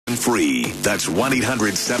3733. That's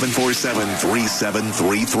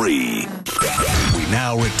 1-800-747-3733. We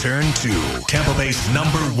now return to Tampa Bay's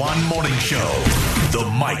 #1 morning show, The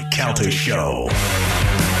Mike Calta Show.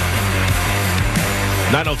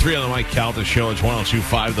 9:03 on the Mike Calta Show. It's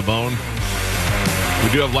 102.5 The Bone.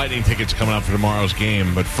 We do have Lightning tickets coming up for tomorrow's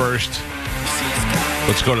game, but first,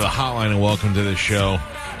 let's go to the hotline and welcome to the show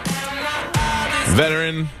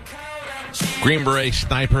veteran, Green Beret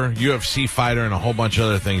sniper, UFC fighter, and a whole bunch of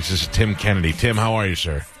other things. This is Tim Kennedy. Tim, how are you,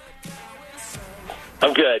 sir?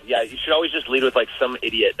 I'm good. Yeah, you should always just lead with like some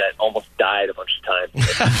idiot that almost died a bunch of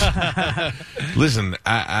times. Listen,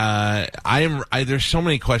 there's so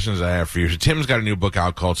many questions I have for you. So Tim's got a new book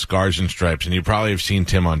out called Scars and Stripes, and you probably have seen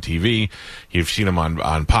Tim on TV. You've seen him on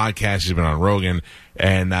podcasts. He's been on Rogan.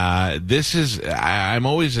 And I'm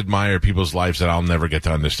always admire people's lives that I'll never get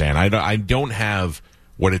to understand. I don't have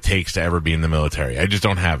what it takes to ever be in the military. I just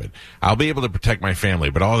don't have it. I'll be able to protect my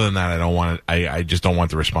family, but other than that, I don't want it. I just don't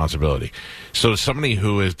want the responsibility. So somebody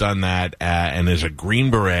who has done that and is a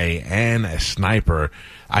Green Beret and a sniper,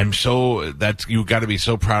 you got to be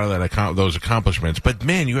so proud of those accomplishments. But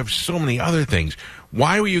man, you have so many other things.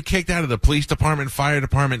 Why were you kicked out of the police department, fire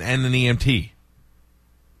department, and an EMT?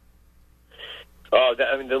 Oh,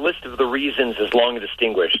 the list of the reasons is long and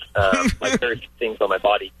distinguished. Like various things on my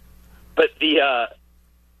body, but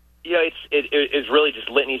it's really just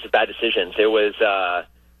litanies of bad decisions. It was,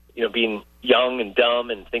 being young and dumb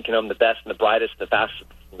and thinking I'm the best and the brightest and the fastest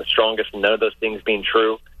and the strongest, and none of those things being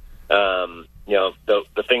true. The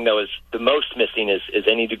thing that was the most missing is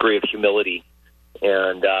any degree of humility,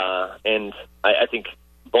 and I think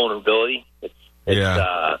vulnerability.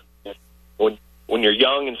 When you're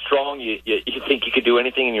young and strong, you think you could do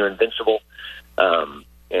anything and you're invincible. But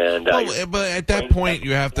at that point,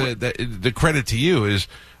 you have to. The credit to you is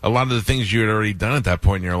a lot of the things you had already done at that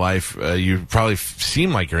point in your life. You probably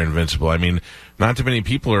seem like you're invincible. I mean, not too many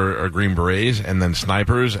people are Green Berets and then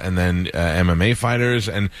snipers and then MMA fighters,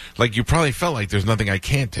 and like you probably felt like there's nothing I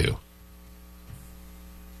can't do.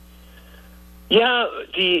 Yeah,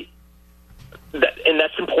 and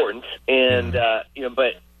that's important, and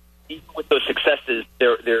but even with those successes,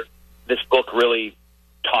 this book really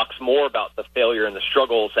talks more about the failure and the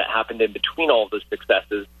struggles that happened in between all of those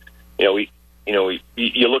successes. You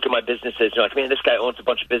look at my businesses, you're like, man, this guy owns a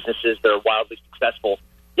bunch of businesses that are wildly successful.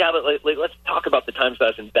 Yeah, but let's talk about the times that I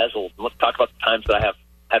was embezzled, and let's talk about the times that I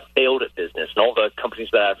have failed at business, and all the companies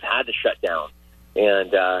that I've had to shut down,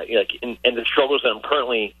 and and the struggles that I'm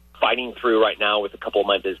currently fighting through right now with a couple of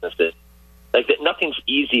my businesses. Like that, nothing's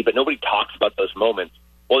easy, but nobody talks about those moments.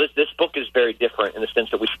 Well, this book is very different in the sense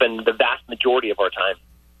that we spend the vast majority of our time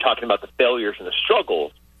talking about the failures and the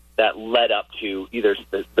struggles that led up to either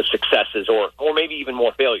the successes or maybe even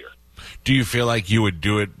more failure. Do you feel like you would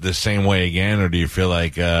do it the same way again, or do you feel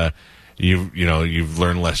like you've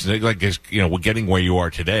learned lessons? Like getting where you are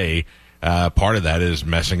today, part of that is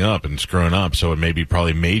messing up and screwing up. So it maybe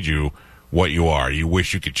probably made you what you are. You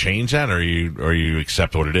wish you could change that, or you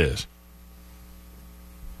accept what it is.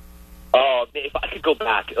 If I could go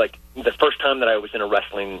back, like the first time that I was in a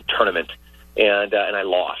wrestling tournament and I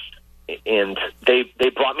lost, and they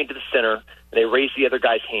brought me to the center, and they raised the other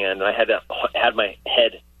guy's hand, and I had my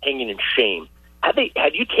head hanging in shame. Had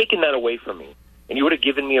you taken that away from me, and you would have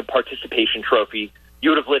given me a participation trophy, you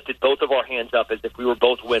would have lifted both of our hands up as if we were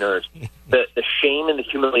both winners. The shame and the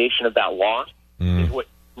humiliation of that loss is what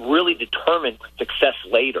really determined success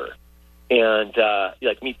later. And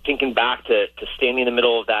like me thinking back to standing in the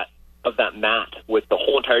middle of that mat with the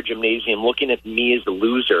whole entire gymnasium looking at me as the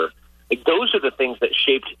loser, like those are the things that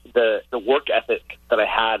shaped the work ethic that I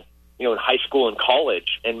had, in high school and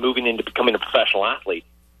college and moving into becoming a professional athlete.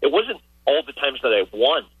 It wasn't all the times that I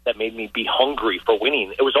won that made me be hungry for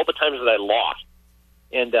winning. It was all the times that I lost.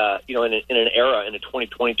 And, in an era, in a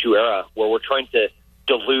 2022 era where we're trying to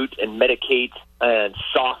dilute and medicate and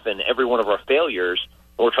soften every one of our failures,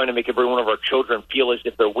 and we're trying to make every one of our children feel as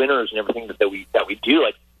if they're winners and everything that we do,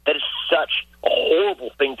 like, that is such a horrible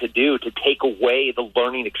thing to do, to take away the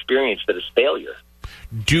learning experience that is failure.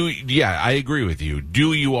 I agree with you.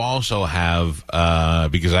 Do you also have,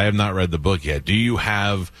 because I have not read the book yet, do you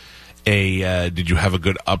have did you have a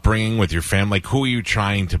good upbringing with your family? Like, who are you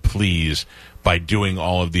trying to please by doing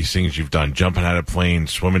all of these things you've done? Jumping out of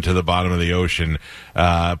planes, swimming to the bottom of the ocean,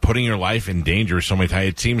 putting your life in danger so many times.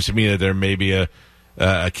 It seems to me that there may be a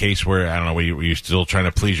case where, I don't know, were you still trying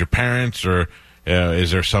to please your parents, or is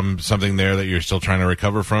there something there that you're still trying to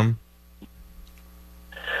recover from?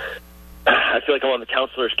 I feel like I'm on the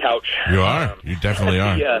counselor's couch. You are. You definitely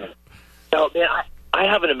are. Yeah. No, man, I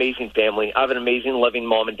have an amazing family. I have an amazing, loving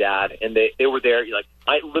mom and dad, and they were there. Like,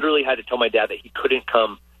 I literally had to tell my dad that he couldn't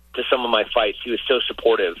come to some of my fights. He was so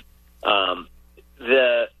supportive.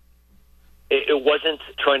 It wasn't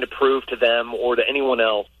trying to prove to them or to anyone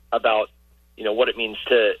else about, what it means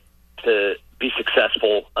to be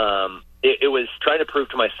successful. It was trying to prove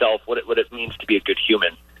to myself what it means to be a good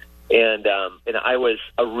human. And I was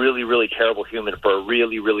a really, really terrible human for a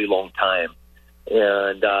really, really long time.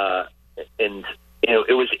 And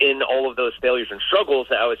it was in all of those failures and struggles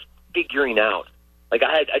that I was figuring out. Like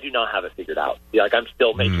I do not have it figured out. Like I'm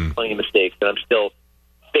still making plenty of mistakes, and I'm still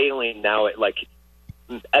failing now at like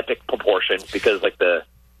epic proportions because like the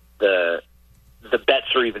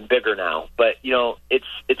bets are even bigger now. But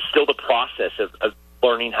it's still the process of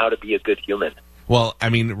learning how to be a good human. Well, I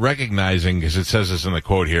mean, recognizing, because it says this in the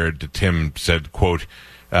quote here, Tim said, quote,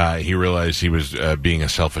 he realized he was being a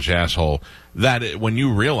selfish asshole. That when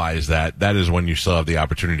you realize that is when you still have the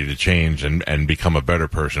opportunity to change and become a better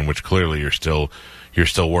person, which clearly you're still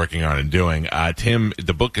working on and doing. Tim,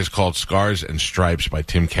 the book is called Scars and Stripes by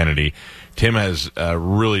Tim Kennedy. Tim has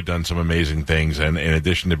really done some amazing things, and in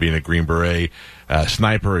addition to being a Green Beret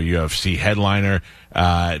sniper, a UFC headliner,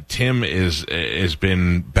 Tim has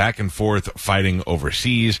been back and forth fighting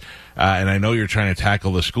overseas, and I know you're trying to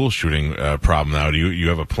tackle the school shooting problem now. Do you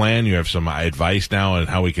have a plan? You have some advice now on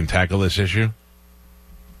how we can tackle this issue?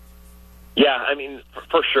 Yeah, I mean,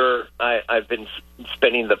 for sure. I've been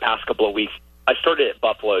spending the past couple of weeks. I started at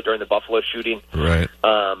Buffalo during the Buffalo shooting. Right.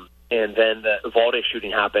 And then the Uvalde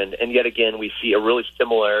shooting happened, and yet again we see a lot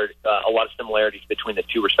of similarities between the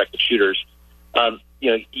two respective shooters.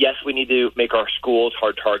 Yes, we need to make our schools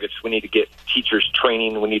hard targets. We need to get teachers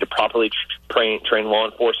training. We need to properly train law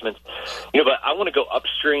enforcement. But I want to go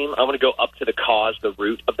upstream. I want to go up to the cause, the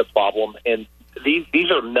root of the problem, and these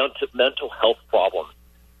are mental health problems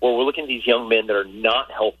where we're looking at these young men that are not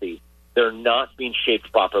healthy, that are not being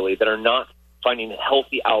shaped properly, that are not finding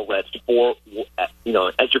healthy outlets for,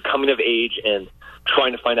 as you're coming of age and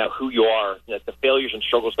trying to find out who you are. The failures and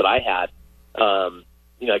struggles that I had,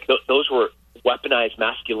 those were weaponized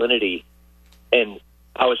masculinity, and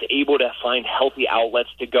I was able to find healthy outlets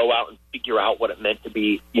to go out and figure out what it meant to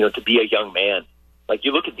be, to be a young man. Like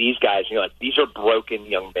you look at these guys, and you're like, these are broken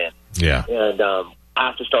young men. Yeah. And I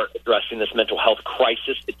have to start addressing this mental health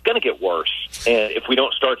crisis. It's going to get worse, and if we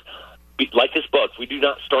don't start. Like this book, we do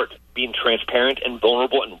not start being transparent and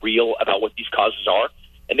vulnerable and real about what these causes are,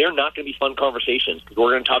 and they're not going to be fun conversations because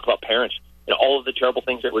we're going to talk about parents and all of the terrible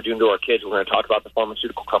things that we're doing to our kids. We're going to talk about the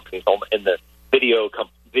pharmaceutical companies and the video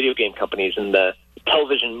game companies and the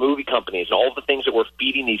television movie companies and all of the things that we're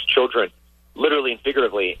feeding these children, literally and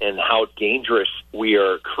figuratively, and how dangerous we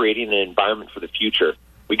are creating an environment for the future.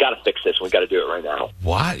 We got to fix this, and we got to do it right now.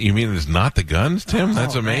 What? You mean it's not the guns, Tim?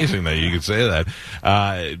 That's amazing that you could say that.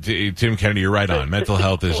 Tim Kennedy, you're right on. Mental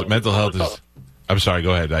health is. I'm sorry.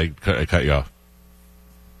 Go ahead. I cut you off.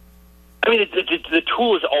 I mean, the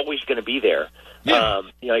tool is always going to be there. Yeah.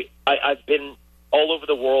 I've been all over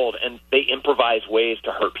the world, and they improvise ways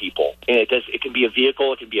to hurt people. And it can be a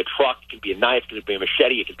vehicle, it can be a truck, it can be a knife, it can be a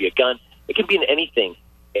machete, it can be a gun, it can be in anything.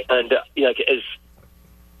 And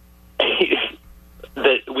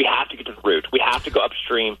that we have to get to the root. We have to go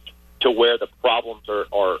upstream to where the problems are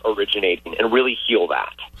originating and really heal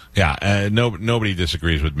that. Yeah, nobody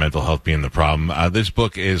disagrees with mental health being the problem. This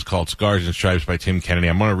book is called Scars and Stripes by Tim Kennedy.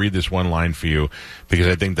 I'm going to read this one line for you because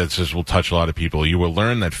I think that this will touch a lot of people. You will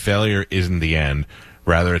learn that failure isn't the end.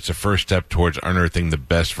 Rather, it's a first step towards unearthing the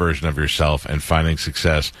best version of yourself and finding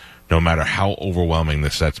success no matter how overwhelming the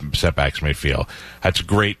setbacks may feel. That's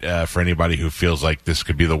great for anybody who feels like this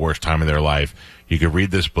could be the worst time of their life. You could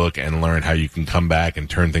read this book and learn how you can come back and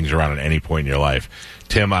turn things around at any point in your life.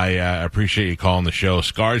 Tim, I appreciate you calling the show.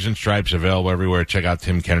 Scars and Stripes available everywhere. Check out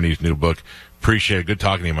Tim Kennedy's new book. Appreciate it. Good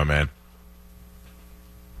talking to you, my man.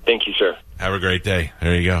 Thank you, sir. Have a great day.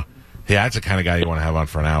 There you go. Yeah, that's the kind of guy you want to have on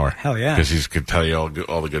for an hour. Hell yeah. Because he could tell you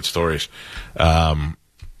all the good stories.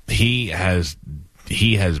 He has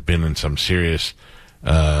been in some serious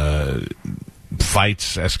fights,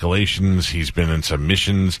 escalations. He's been in some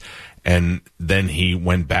missions. And then he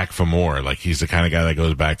went back for more. Like, he's the kind of guy that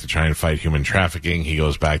goes back to try and fight human trafficking. He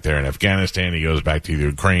goes back there in Afghanistan. He goes back to the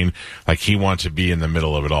Ukraine. Like, he wants to be in the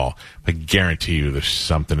middle of it all. I guarantee you there's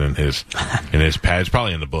something in his past. It's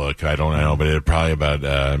probably in the book. I don't know, but it's probably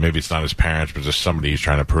about, maybe it's not his parents, but just somebody he's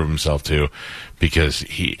trying to prove himself to, because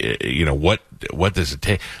he, what does it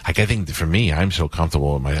take? Like, I think for me, I'm so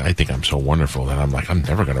comfortable with I think I'm so wonderful that I'm like, I'm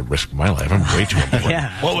never going to risk my life. I'm way too important.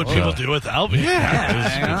 Yeah. What would people do without me?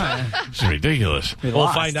 Yeah. It's ridiculous. We'll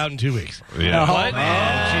find out in 2 weeks. Yeah. Oh,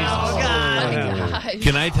 man. Jesus. Oh, God.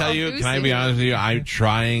 Can I tell you, can I be honest with you? I'm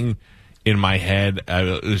trying in my head,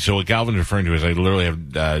 so what Galvin's referring to is I literally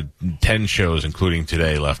have 10 shows, including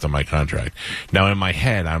today, left on my contract. Now, in my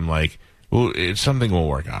head, I'm like, well, it's something we'll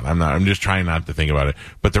work on. I'm just trying not to think about it.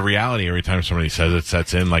 But the reality, every time somebody says it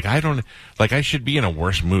sets in, I should be in a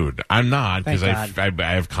worse mood. I'm not, because I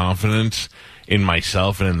have confidence in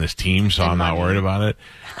myself and in this team, so I'm not worried about it.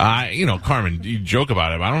 Carmen, you joke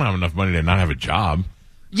about it, but I don't have enough money to not have a job.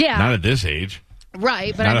 Yeah. Not at this age.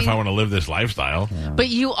 Right. But not if I want to live this lifestyle. Yeah. But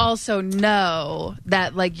you also know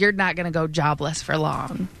that, you're not going to go jobless for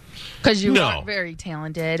long. Because you are very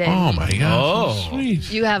talented. And oh, my God. Oh,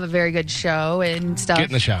 sweet. You have a very good show and stuff. Get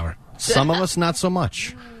in the shower. Some of us, not so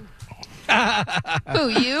much. Who,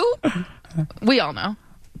 you? We all know.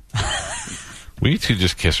 We two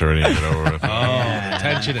just kiss already and get over with. The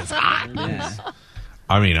tension is hot. Yeah.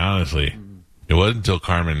 I mean, honestly, it wasn't until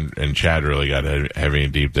Carmen and Chad really got heavy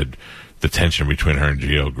and deep that the tension between her and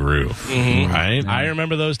Gio grew. Mm-hmm. Right? I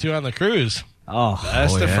remember those two on the cruise. Oh,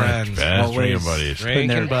 Best of friends. Best drinking buddies.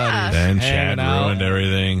 Drinking buddies. Then Chad ruined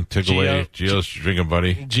everything, took Gio. away Gio's drinking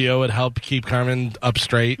buddy. Gio would help keep Carmen up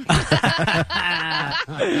straight.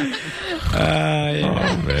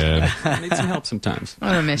 Oh, man. I need some help sometimes. I'm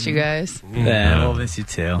going to miss you guys. Yeah, we'll miss you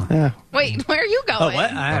too. Yeah. Wait, where are you going? Oh,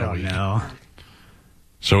 what? I don't know.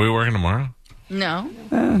 So are we working tomorrow? No.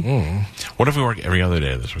 What if we work every other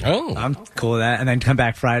day this week? Oh. I'm cool with that. And then come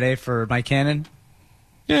back Friday for Mike Cannon?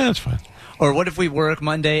 Yeah, that's fine. Or what if we work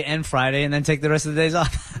Monday and Friday and then take the rest of the days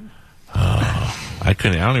off? I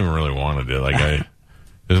don't even really want to do it.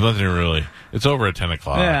 There's nothing really. It's over at 10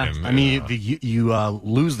 o'clock. Yeah. And, I mean, you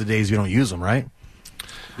lose the days you don't use them, right?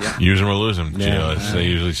 Yeah. Use them or lose them. Yeah. They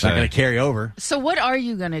usually say. Not going to carry over. So what are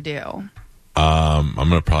you going to do? I'm going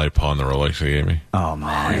to probably pawn the Rolex they gave me. Oh,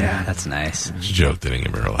 man. Yeah, that's nice. It's a joke. They didn't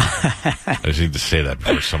give me a Rolex. I just need to say that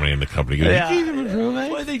before somebody in the company goes, Yeah. "You gave him a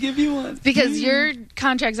Rolex?" Why'd they give you one? Because your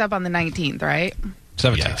contract's up on the 19th, right?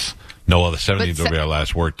 17th. Yes. No, well, the 17th will be our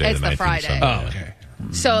last work day. It's the the 19th Friday. Sunday. Oh, okay.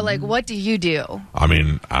 So, what do you do? I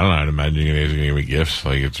mean, I don't know. I'd imagine you guys are going to give me gifts. It's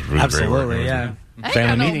really great working Absolutely, with yeah. you. I ain't Family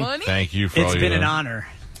got no meeting. money. Thank you for all It's your been an love. honor.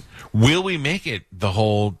 Will we make it the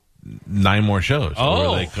whole 9 more shows?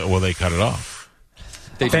 Oh. Or will they cut it off?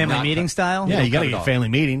 They family meeting style? Yeah, you got to cut get it a off. family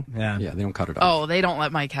meeting. Yeah. Yeah, they don't cut it off. Oh, they don't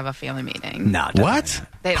let Mike have a family meeting. No. What?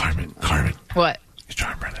 They don't. Carmen. What? Is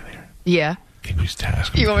John Brennan here? Yeah. Can you just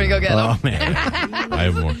ask You want me to go get Oh, him? man. I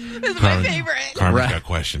have more. This is my favorite. Carmen's got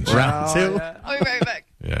questions. Round two. I'll be right back.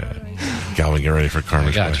 Yeah. Galvin, get ready for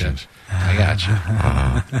Carmen's I gotcha. questions. I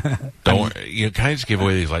got you. Don't worry. Can I just give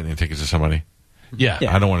away these lightning tickets to somebody? Yeah.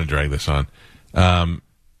 I don't want to drag this on.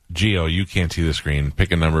 Gio, you can't see the screen.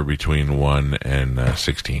 Pick a number between 1 and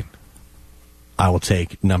 16. I will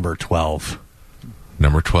take number 12.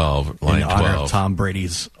 Number 12, line in honor 12. of Tom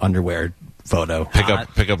Brady's underwear photo.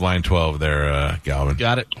 Pick up line 12 there, Galvin.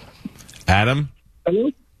 Got it. Adam, Hello?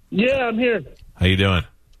 Yeah, I'm here. how you doing?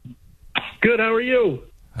 Good, how are you?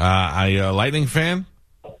 Are you a Lightning fan?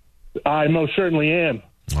 I most certainly am.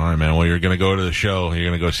 All right, man. Well, you're going to go to the show. You're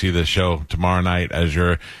going to go see the show tomorrow night as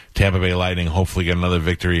your Tampa Bay Lightning hopefully get another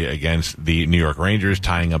victory against the New York Rangers,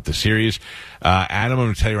 tying up the series. Adam, I'm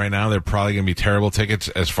going to tell you right now, they're probably going to be terrible tickets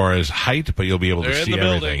as far as height, but you'll be able to They're in see the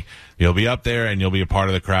everything. building. You'll be up there, and you'll be a part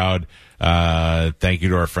of the crowd. Thank you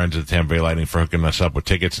to our friends at the Tampa Bay Lightning for hooking us up with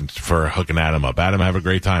tickets and for hooking Adam up. Adam, have a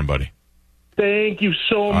great time, buddy. Thank you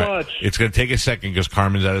so All right. much. It's going to take a second because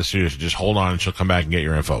Carmen's out of the studio, so just hold on and she'll come back and get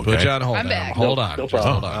your info. Okay? Put you on hold. I'm Adam. back. Hold on. No Just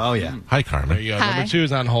problem. hold on. Oh, yeah. Hi, Carmen. There you go. Hi. Number 2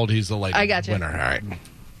 is on hold. He's the Lightning I got you. winner. All right.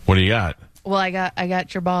 What do you got? Well, I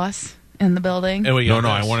got your boss in the building. And we No,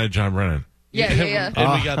 got I this. wanted John Brennan. Yeah.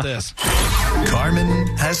 And we got this. Carmen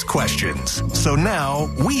has questions. So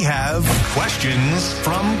now we have questions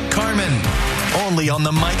from Carmen. Only on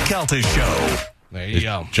the Mike Calta Show. There you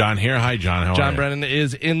go. John here. Hi, John. How are John you? Brennan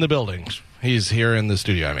is in the building. He's here in the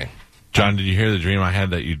studio, I mean. John, did you hear the dream I had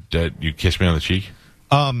that you kissed me on the cheek?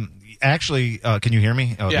 Actually, can you hear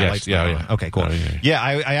me? Oh, the Yes. light's Yeah, not yeah. on. Okay, cool. Oh, yeah. Yeah,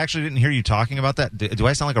 I actually didn't hear you talking about that. Do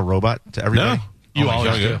I sound like a robot to everybody? No. You Oh,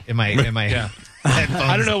 always yeah, do. yeah. Am I? Yeah. headphones?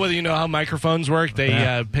 I don't know whether you know how microphones work.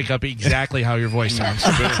 They pick up exactly how your voice sounds.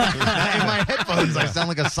 In my headphones, I sound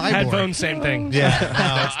like a cyborg. Headphones, same thing. Yeah.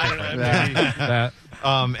 No, it's I don't know. Maybe that.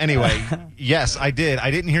 Anyway, yes, I did. I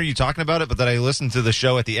didn't hear you talking about it, but then I listened to the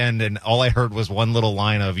show at the end, and all I heard was one little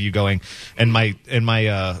line of you going, "And my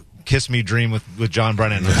kiss me dream with John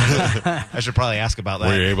Brennan." I should probably ask about that.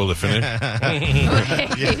 Were you able to finish?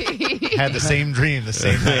 had the same dream the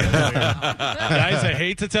same night. Guys, I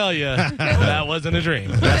hate to tell you, that wasn't a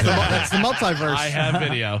dream. That's the multiverse. I have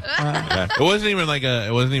video. It wasn't even like a.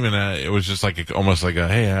 It wasn't even a. It was just like almost like a.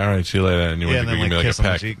 Hey, all right, see you later. And you went to give me like a kiss on the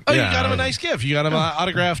peck. cheek. Oh, Yeah, you got him a nice gift. You got him an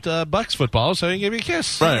autographed Bucks football, so he gave you a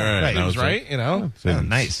kiss. Right. He was right, you know. Oh,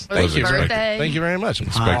 nice. Was your expecting- birthday? Thank you very much.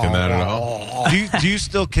 Expecting that at all? Do you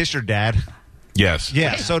still kiss your dad? Yes.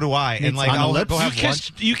 Yeah, so do I. And like on the I'll lips? go You have lunch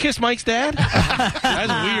kissed, you kissed Mike's dad?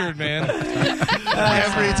 That's weird, man.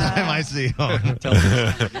 every time I see him. You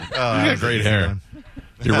got great hair.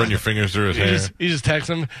 You run your fingers through his hair. You just text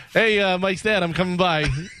him, hey, Mike's dad, I'm coming by.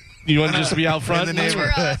 You want to just be out front? In the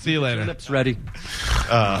neighborhood. See you later. Lips ready.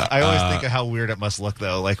 I always think of how weird it must look,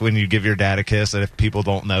 though. Like when you give your dad a kiss, and if people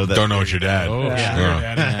don't know that, Don't know it's your dad. Oh,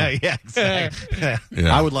 Yeah. yeah, exactly.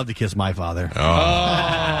 Yeah. I would love to kiss my father.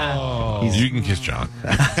 You can kiss John.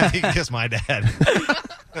 You can kiss my dad.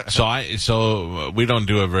 So we don't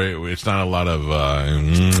do a very. It's not a lot of.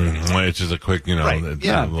 It's just a quick, Right.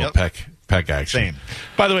 Yeah. little Yep. peck action. Same.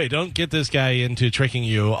 By the way, don't get this guy into tricking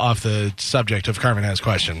you off the subject of Carmen has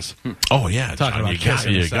questions. Oh yeah, Talking John, about you got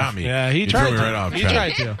kissing me. and You stuff. got me. Yeah, he You tried threw me to. right off He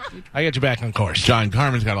track. tried to. I got you back on course. John,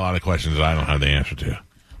 Carmen's got a lot of questions that I don't have the answer to.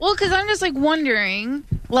 Well, because I'm just like wondering,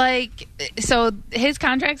 like, so his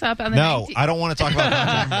contract's up on the No, 19th. I don't want to talk about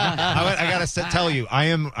contract. I gotta tell you, I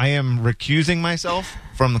am recusing myself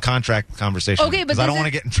from the contract conversation. Okay, but because I don't this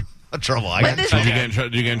want to get in trouble. I But got this-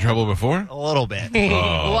 Did you get in trouble before? a little bit.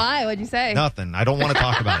 Why? What'd you say? Nothing. I don't want to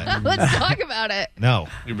talk about it. Let's talk about it. No.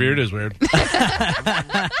 Your beard is weird.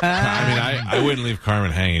 I mean, I wouldn't leave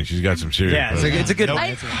Carmen hanging. She's got some serious. Yeah, questions. it's a good Nope.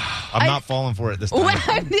 one. I'm not falling for it this time.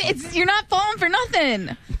 Well, you're not falling for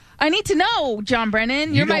nothing. I need to know, John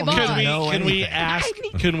Brennan. You're You my don't boss. need to know.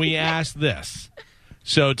 Can we ask this?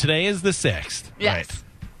 So today is the 6th. Yes.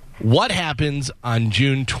 What happens on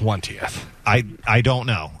June 20th? I don't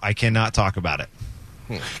know. I cannot talk about it.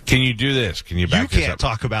 Can you do this? Can you back You this can't up?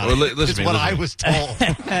 talk about Well, it. listen It's to me, what listen I to me. was told.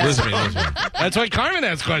 Listen to me. That's why Carmen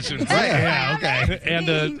has questions. Yeah, okay.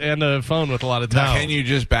 And a phone with a lot of time. Can you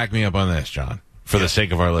just back me up on this, John, for the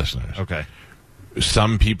sake of our listeners? Okay.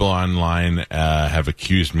 Some people online have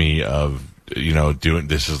accused me of, doing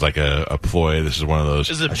this is like a ploy. This is one of those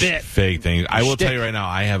This is a bit. fake things. I will tell you right now.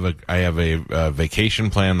 I have a vacation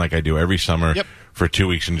plan like I do every summer. Yep. For 2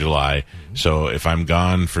 weeks in July. So if I'm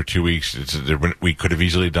gone for 2 weeks, we could have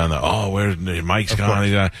easily done that. Oh, where's Mike's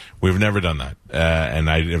gone? We've never done that. And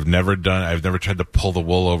I've never tried to pull the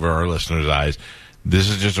wool over our listeners' eyes. This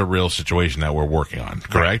is just a real situation that we're working on.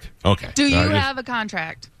 Correct? Okay. Do you I just- have a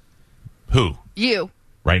contract? who? You.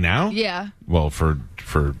 Right now? Yeah. Well, for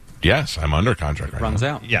yes, I'm under contract right Runs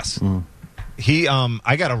now. out. Yes.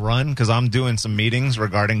 I got to run because I'm doing some meetings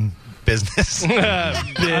regarding business.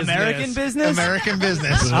 American business? American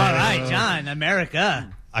business. All right, John,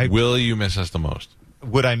 America. Will you miss us the most?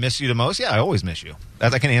 Would I miss you the most? Yeah, I always miss you. I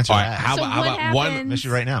can answer All right, that. how So about what one? happens- Miss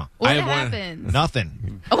you right now. What I have one- happens?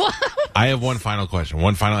 Nothing. I have one final question.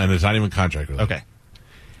 And it's not even contract related. Okay.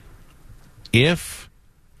 If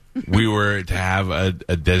we were to have a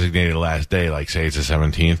designated last day, like say it's the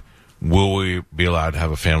 17th, will we be allowed to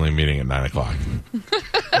have a family meeting at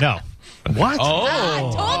 9:00? No. What?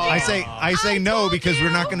 Oh. I say no because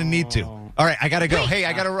we're not going to need to. All right, I got to go. Hey,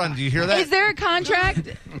 I got to run. Do you hear that? Is there a contract?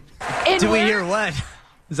 Do we hear what?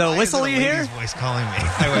 Is that a whistle you hear? Voice calling me.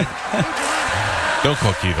 Don't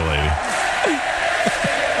call Keith a lady.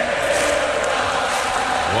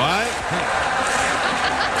 What?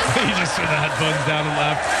 You just threw the headphones down and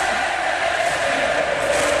left.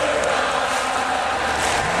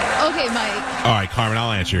 Okay, Mike. All right, Carmen,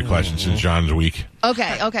 I'll answer your question since John's weak.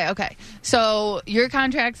 Okay. So your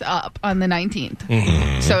contract's up on the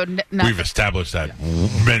 19th. So We've established that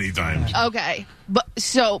many times. Okay, but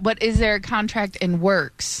is there a contract in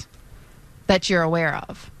works that you're aware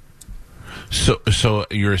of? So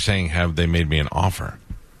you're saying have they made me an offer?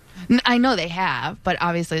 I know they have, but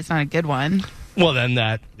obviously it's not a good one. Well, then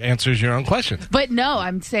that answers your own question. But no,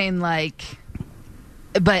 I'm saying like,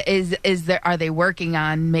 but are they working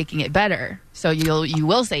on making it better? So you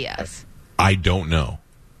will say yes. I don't know.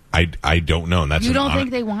 I don't know. And that's You don't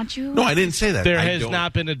think they want you? No, I didn't say that. There I has don't-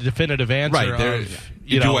 not been a definitive answer. Right there. Of,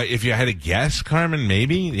 If you had a guess, Carmen,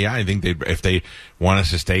 maybe. Yeah, I think if they want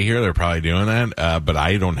us to stay here, they're probably doing that. But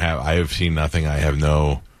I have seen nothing. I have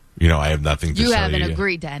no. I have nothing to say. You haven't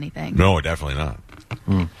agreed to anything. No, definitely not.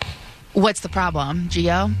 What's the problem,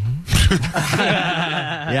 Gio?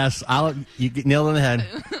 Yes, you get nailed on the head.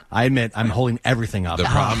 I admit I'm holding everything up. The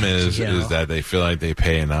problem is that they feel like they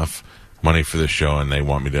pay enough money for the show, and they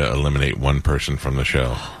want me to eliminate one person from the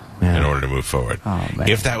show in order to move forward. Oh, man.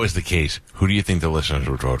 If that was the case, who do you think the listeners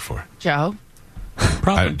would vote for? Joe?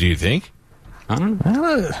 Probably. Do you think? I don't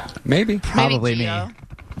know. Maybe. Probably Maybe me. Gio.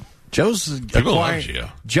 Joe's People love acquiring. Gio.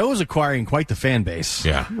 Joe's acquiring quite the fan base.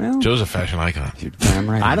 Yeah. Well- Joe's a fashion icon. Damn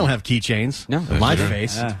right. I don't have keychains. No. with my That's true.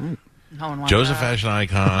 face. No one wants Joe's a that. fashion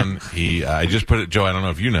icon. I just put it, Joe, I don't know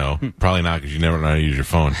if you know, probably not because you never know how to use your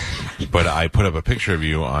phone, but I put up a picture of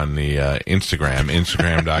you on the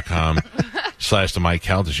Instagram.com/the Mike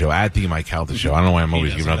Calta Show, at the Mike Calta Show. I don't know why I'm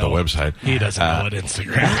always giving out the website. He doesn't know what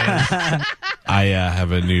Instagram is. I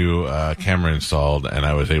have a new camera installed, and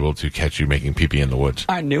I was able to catch you making pee-pee in the woods.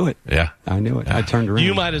 I knew it. Yeah. I knew it. I turned around.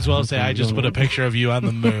 You might as well say I just put a picture of you on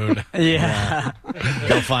the moon. Yeah.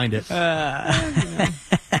 Go find it.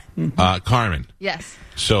 Carmen, Yes.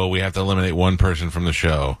 so we have to eliminate one person from the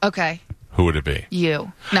show. Okay. Who would it be?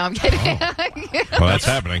 You. No, I'm kidding. Well, that's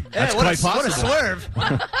happening. That's quite possible. What a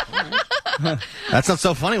swerve. That's not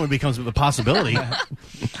so funny when it becomes a possibility.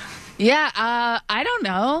 Yeah. I don't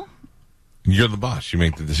know. You're the boss. You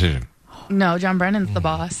make the decision. No, John Brennan's the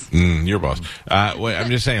boss. You're boss. Wait, I'm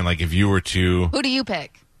just saying, like, if you were to... Who do you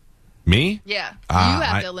pick? Me? Yeah. Uh, you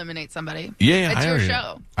have I- to eliminate somebody. Yeah, It's I your already,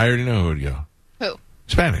 show. I already know who would go. Who?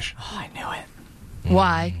 Spanish. I knew it.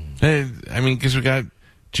 Why? I mean, because we got...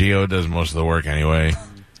 Gio does most of the work anyway.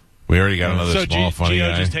 We already got another So small, funny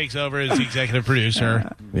Gio guy. just takes over as the executive producer,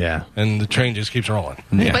 Yeah. and the train just keeps rolling.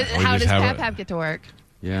 Yeah, But we how just does have Pap get to work?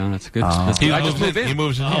 Yeah, that's good. That's He, good. I moves just move in. in. He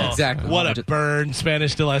moves in. Yeah, exactly. What a burn.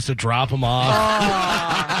 Spanish still has to drop him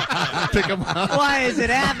off. Pick him up. Why is it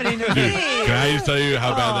happening to me? Can I just tell you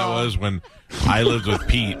how bad that was when I lived with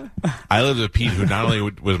Pete? I lived with Pete, who not only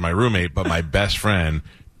was my roommate, but my best friend.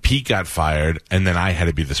 Pete got fired, and then I had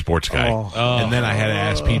to be the sports guy. And then I had to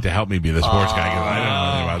ask Pete to help me be the sports guy because I didn't know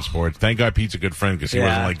anything about sports. Thank God Pete's a good friend because he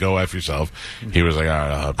wasn't like, go F yourself. He was like, all right,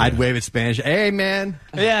 I'll help you. I'd wave at Spanish. Hey, man.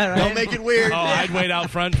 Yeah, right. Don't make it weird. Oh, I'd wait out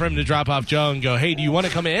front for him to drop off Joe and go, hey, do you want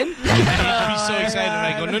to come in? And he'd be so excited. And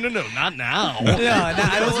I go, no, not now. No,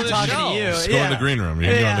 I wasn't talking to you. Just go in the green room. You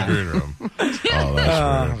can go in the green room. Oh,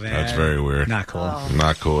 that's weird. man. That's very weird. Not cool.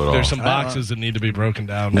 Not cool at all. There's some boxes that need to be broken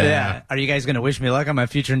down. Yeah. Are you guys going to wish me luck on my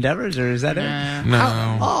future endeavors, or is that it?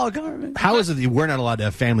 No. Oh, government. How is it that we're not allowed to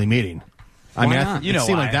have family meeting? I Why mean, not? it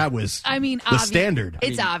seemed like that was I mean, the standard.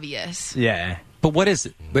 It's obvious. Yeah. But what is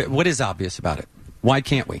it? What is obvious about it? Why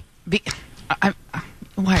can't we?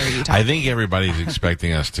 Why are you talking? I think everybody's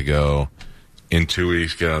expecting us to go in 2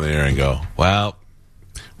 weeks, get on the air and go, well,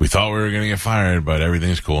 we thought we were going to get fired, but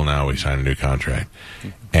everything's cool now. We signed a new contract.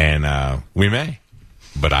 And we may.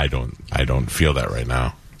 But I don't feel that right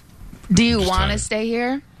now. Do you Just want to tired. stay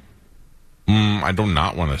here? I do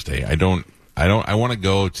not want to stay. I want to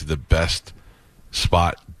go to the best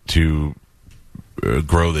spot to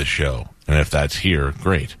grow this show. And if that's here,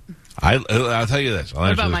 great. I'll tell you this. I'll What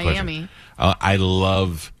answer about this question. Miami? I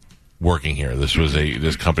love working here.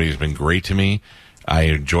 This company has been great to me. I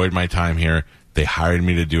enjoyed my time here. They hired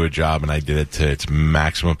me to do a job, and I did it to its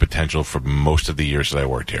maximum potential for most of the years that I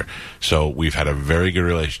worked here. So we've had a very good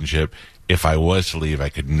relationship. If I was to leave, I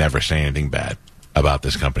could never say anything bad about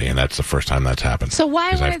this company, and that's the first time that's happened. So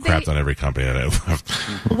why Because I've wouldn't crapped they- on every company that I've left.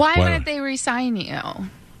 Why wouldn't they re-sign you?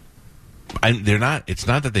 They're not. It's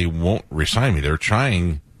not that they won't resign me. They're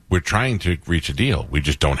trying. We're trying to reach a deal. We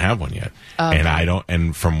just don't have one yet. Okay. And I don't.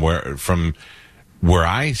 And from where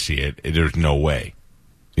I see it, there's no way.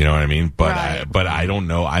 You know what I mean? But Right. I don't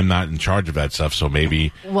know. I'm not in charge of that stuff. So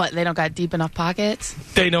maybe What? They don't got deep enough pockets?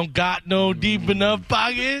 They don't got no deep enough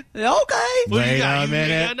pocket. Okay. What you Wait got? a You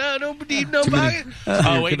minute. got no deep enough Too many- pocket?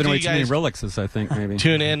 You're Wait giving till away you too many guys Rolexes, I think, maybe.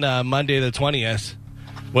 tune in Monday the 20th.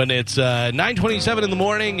 When it's 9:27 in the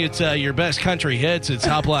morning, it's your best country hits. It's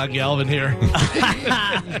Hopalong Galvin here. Here's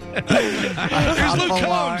Luke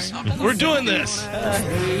Combs. We're doing this.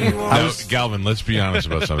 now, Galvin. Let's be honest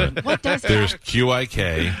about something. What does There's that?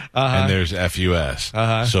 QIK and there's FUS.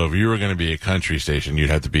 So if you were going to be a country station, you'd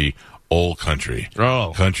have to be old country.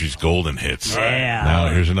 Oh. Country's golden hits. Yeah. Now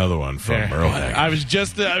here's another one from There. Merle Haggard. I was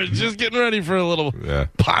just getting ready for a little Yeah.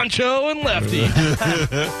 Poncho and Lefty.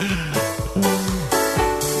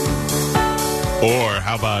 Or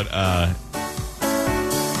how about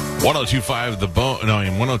 1025 The Bone? No, I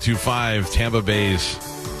mean 1025 Tampa Bay's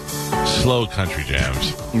slow country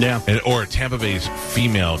jams. Yeah. Or Tampa Bay's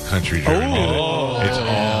female country journey. It's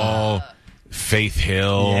all Faith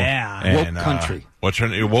Hill. Yeah. And, Woke country. What's her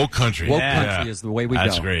name? Woke country. Woke country is the way we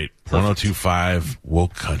That's go. great. 1025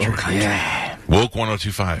 Woke country. Woke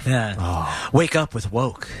 1025. Yeah. Wake up with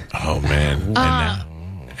woke. Oh man.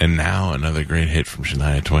 And now another great hit from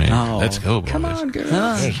Shania Twain. Oh, Let's go, boys. Come on, girl.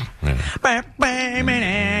 Yeah.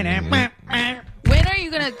 When are you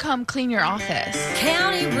going to come clean your office?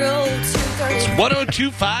 County Road 230.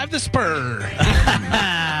 1025 The Spur.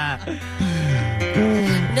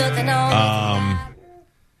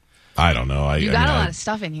 I don't know. You got a lot of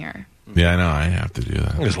stuff in here. Yeah, I know. I have to do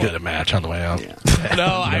that. Let's get a match on the way out.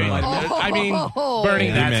 No, I mean, Bernie,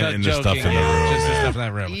 that's a into joking. stuff in the room. Just the stuff in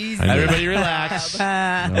that room. Easy. Everybody relax.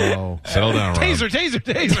 No. Settle down, Rob. Taser.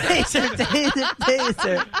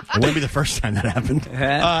 It wouldn't be the first time that happened.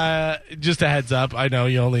 Just a heads up. I know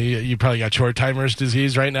you probably got short timers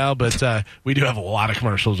disease right now, but we do have a lot of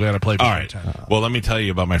commercials we got to play. All right. Well, let me tell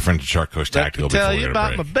you about my friends at Shark Coast Tactical. Tell you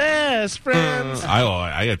about my best friends.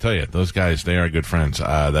 I got to tell you, those guys, they are good friends.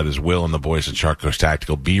 That is Will and the boys at Shark Coast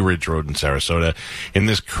Tactical, Bee Ridge Road in Sarasota. In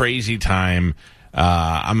this crazy time,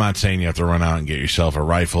 I'm not saying you have to run out and get yourself a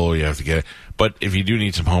rifle. You have to get it. But if you do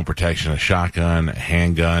need some home protection, a shotgun, a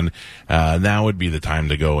handgun, now would be the time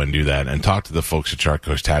to go and do that and talk to the folks at Shark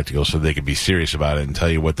Coast Tactical so they can be serious about it and tell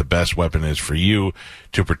you what the best weapon is for you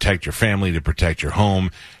to protect your family, to protect your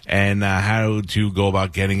home, and how to go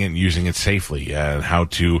about getting it and using it safely, and how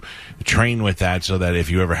to train with that so that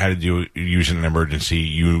if you ever had to use it in an emergency,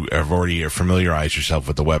 you have already familiarized yourself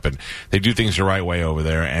with the weapon. They do things the right way over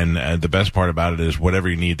there, and the best part about it is whatever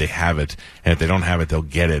you need, they have it, and if they don't have it, they'll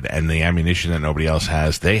get it, and the ammunition that nobody else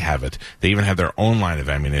has, they have it. They even have their own line of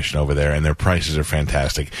ammunition over there, and their prices are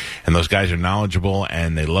fantastic, and those guys are knowledgeable,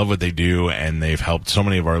 and they love what they do, and they've helped so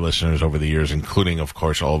many of our listeners over the years, including, of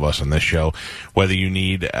course, all of us on this show. Whether you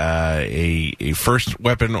need a first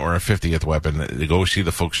weapon or a 50th weapon, go see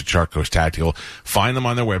the folks at Shark Coast Tactical. Find them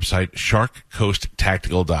on their website,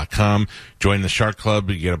 sharkcoasttactical.com. Join the Shark Club.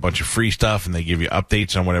 You get a bunch of free stuff, and they give you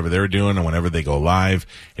updates on whatever they're doing and whenever they go live.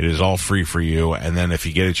 It is all free for you. And then if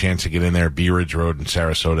you get a chance to get in there, Bee Ridge Road in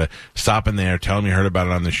Sarasota, stop in there, tell them you heard about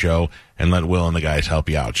it on the show, and let Will and the guys help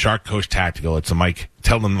you out. Shark Coast Tactical. It's tell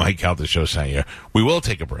them the Mike Calta Show sent you. We will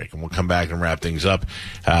take a break, and we'll come back and wrap things up.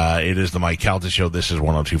 It is the Mike Calta Show. This is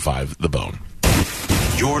 102.5 The Bone.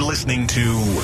 You're listening to